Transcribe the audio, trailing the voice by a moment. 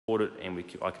it, and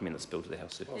I commend this bill to the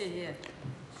House. Sir. Yeah.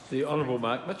 The Honourable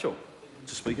Mark Mitchell.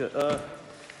 Mr. Speaker,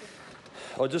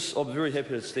 I'm very happy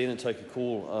to stand and take a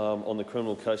call on the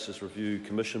Criminal Cases Review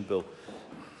Commission bill.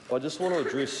 I just want to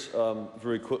address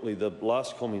very quickly the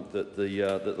last comment that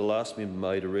the last member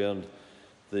made around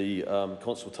the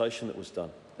consultation that was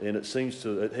done, and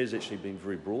it has actually been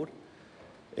very broad.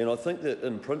 And I think that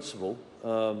in principle,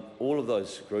 all of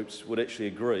those groups would actually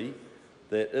agree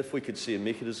that if we could see a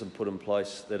mechanism put in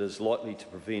place that is likely to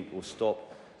prevent or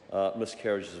stop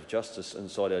miscarriages of justice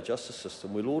inside our justice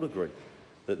system, we'd all agree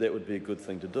that that would be a good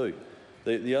thing to do.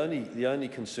 The only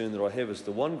concern that I have is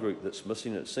the one group that's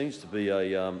missing. It seems to be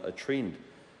a trend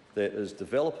that is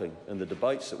developing in the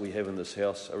debates that we have in this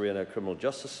House around our criminal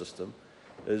justice system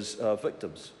is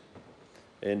victims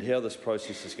and how this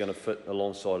process is going to fit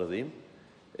alongside of them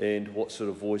and what sort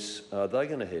of voice they're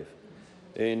going to have.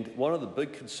 And one of the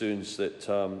big concerns that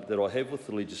I have with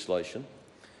the legislation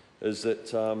is that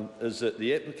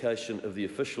the application of the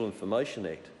Official Information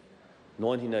Act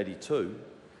 1982,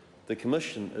 the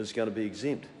Commission is going to be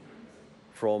exempt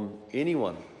from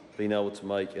anyone being able to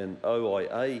make an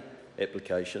OIA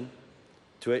application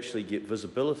to actually get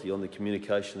visibility on the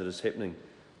communication that is happening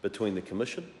between the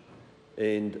Commission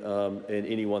and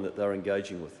anyone that they're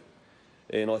engaging with.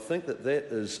 And I think that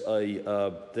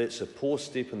that's a poor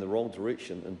step in the wrong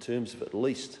direction in terms of at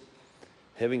least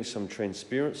having some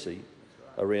transparency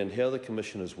around how the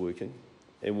Commission is working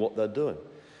and what they're doing.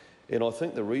 And I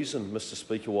think the reason, Mr.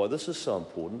 Speaker, why this is so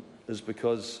important is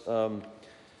because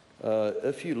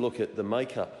if you look at the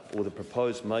makeup or the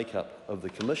proposed makeup of the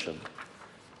Commission,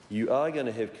 you are going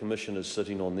to have commissioners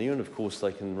sitting on there, and of course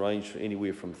they can range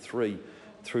anywhere from 3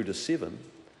 through to 7.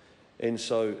 And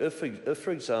so if,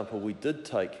 for example, we did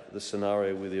take the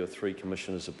scenario where there were 3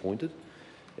 commissioners appointed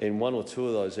and 1 or 2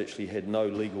 of those actually had no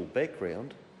legal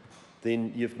background,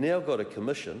 then you've now got a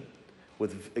commission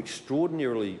with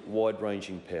extraordinarily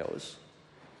wide-ranging powers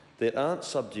that aren't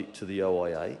subject to the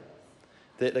OIA,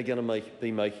 that are going to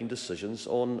be making decisions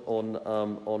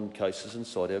on cases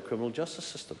inside our criminal justice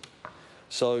system.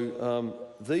 So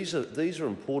these are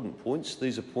important points.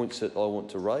 These are points that I want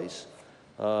to raise.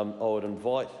 I would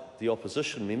invite the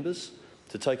opposition members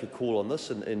to take a call on this,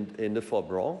 and if I'm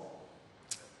wrong,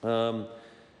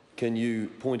 can you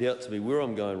point out to me where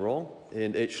I'm going wrong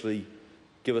and actually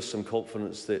give us some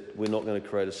confidence that we're not going to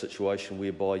create a situation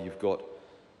whereby you've got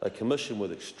a commission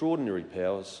with extraordinary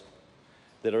powers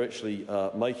that are actually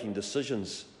making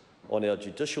decisions on our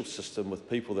judicial system with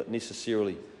people that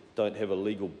necessarily don't have a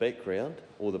legal background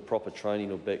or the proper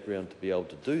training or background to be able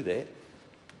to do that,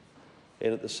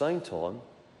 and at the same time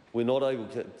we're not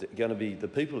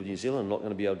the people of New Zealand are not going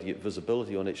to be able to get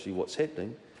visibility on actually what's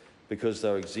happening because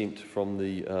they're exempt from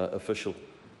the Official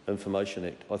Information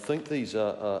Act. I think these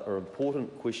are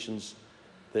important questions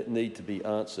that need to be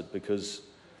answered, because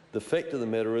the fact of the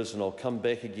matter is, and I'll come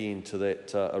back again to that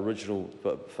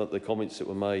the comments that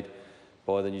were made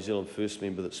by the New Zealand First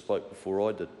member that spoke before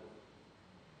I did,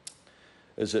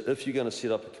 is that if you're going to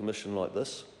set up a commission like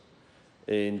this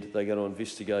and they're going to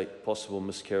investigate possible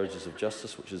miscarriages of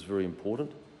justice, which is very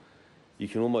important, you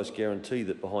can almost guarantee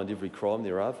that behind every crime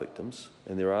there are victims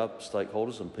and there are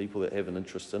stakeholders and people that have an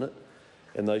interest in it,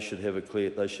 and they should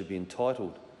be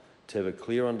entitled to have a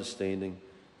clear understanding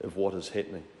of what is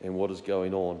happening and what is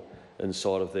going on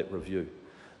inside of that review.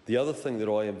 The other thing that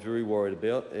I am very worried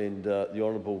about, and the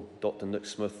Honourable Dr Nick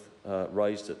Smith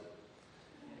raised it,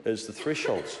 is the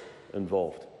thresholds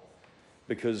involved.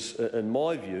 Because in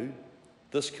my view,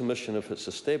 this commission, if it's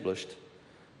established,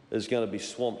 is going to be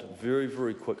swamped very,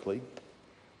 very quickly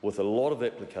with a lot of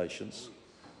applications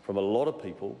from a lot of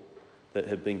people that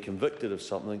have been convicted of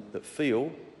something, that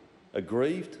feel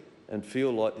aggrieved and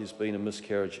feel like there's been a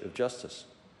miscarriage of justice.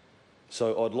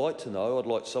 So I'd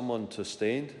like someone to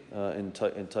stand and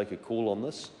take a call on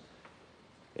this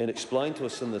and explain to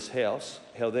us in this House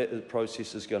how that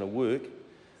process is going to work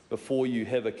before you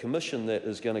have a commission that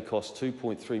is going to cost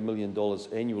 $2.3 million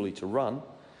annually to run,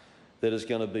 that is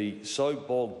going to be so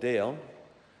bogged down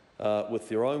with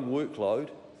their own workload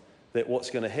that what's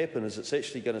going to happen is it's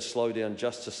actually going to slow down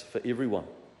justice for everyone.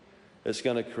 It's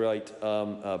going to create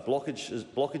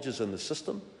blockages in the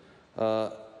system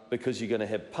because you're going to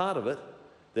have part of it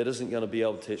that isn't going to be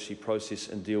able to actually process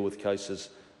and deal with cases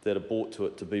that are brought to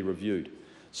it to be reviewed.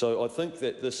 So I think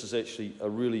that this is actually a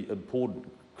really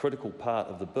important, critical part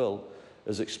of the bill,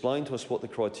 is explain to us what the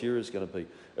criteria is going to be.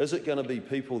 Is it going to be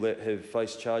people that have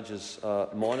faced charges,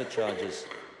 minor charges,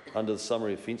 under the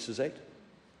Summary Offences Act?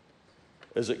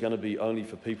 Is it going to be only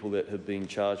for people that have been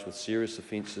charged with serious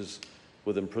offences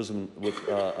with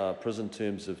prison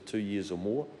terms of 2 years or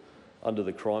more under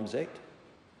the Crimes Act?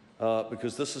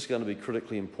 because this is going to be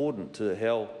critically important to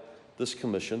how this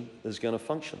Commission is going to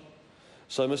function.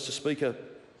 So, Mr Speaker,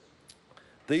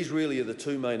 these really are the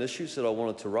two main issues that I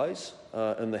wanted to raise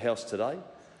in the House today.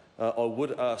 I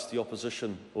would ask the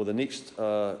opposition, or the next,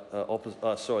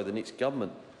 the next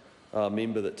government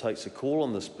member that takes a call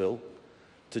on this bill,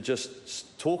 to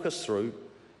just talk us through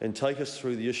and take us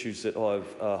through the issues that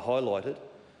I've highlighted,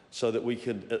 so that we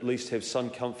can at least have some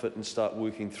comfort and start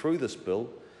working through this bill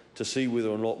to see whether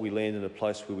or not we land in a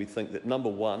place where we think that, number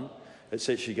one, it's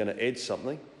actually going to add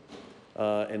something,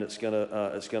 and it's going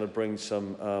to bring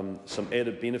some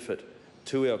added benefit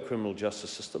to our criminal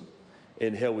justice system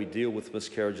and how we deal with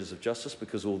miscarriages of justice,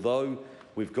 because although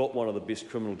we've got one of the best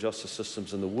criminal justice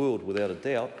systems in the world, without a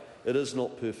doubt, it is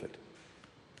not perfect.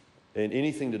 And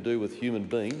anything to do with human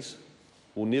beings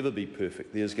will never be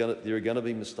perfect. There are going to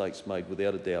be mistakes made,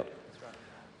 without a doubt.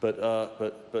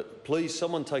 But please,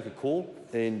 someone take a call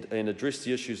and address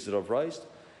the issues that I've raised,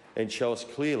 and show us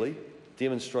clearly,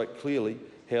 demonstrate clearly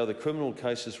how the Criminal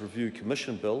Cases Review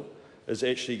Commission Bill is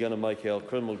actually going to make our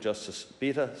criminal justice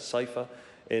better, safer,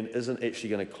 and isn't actually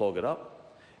going to clog it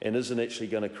up, and isn't actually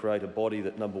going to create a body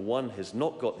that, number one, has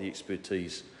not got the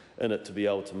expertise in it to be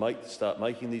able to start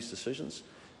making these decisions,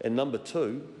 and number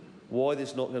two, why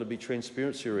there's not going to be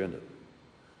transparency around it,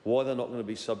 why they're not going to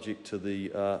be subject to the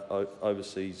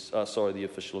the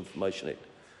Official Information Act.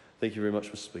 Thank you very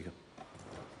much, Mr Speaker.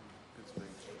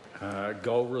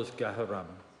 Golriz Gaharama.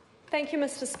 Thank you,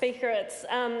 Mr Speaker. It's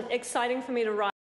exciting for me to rise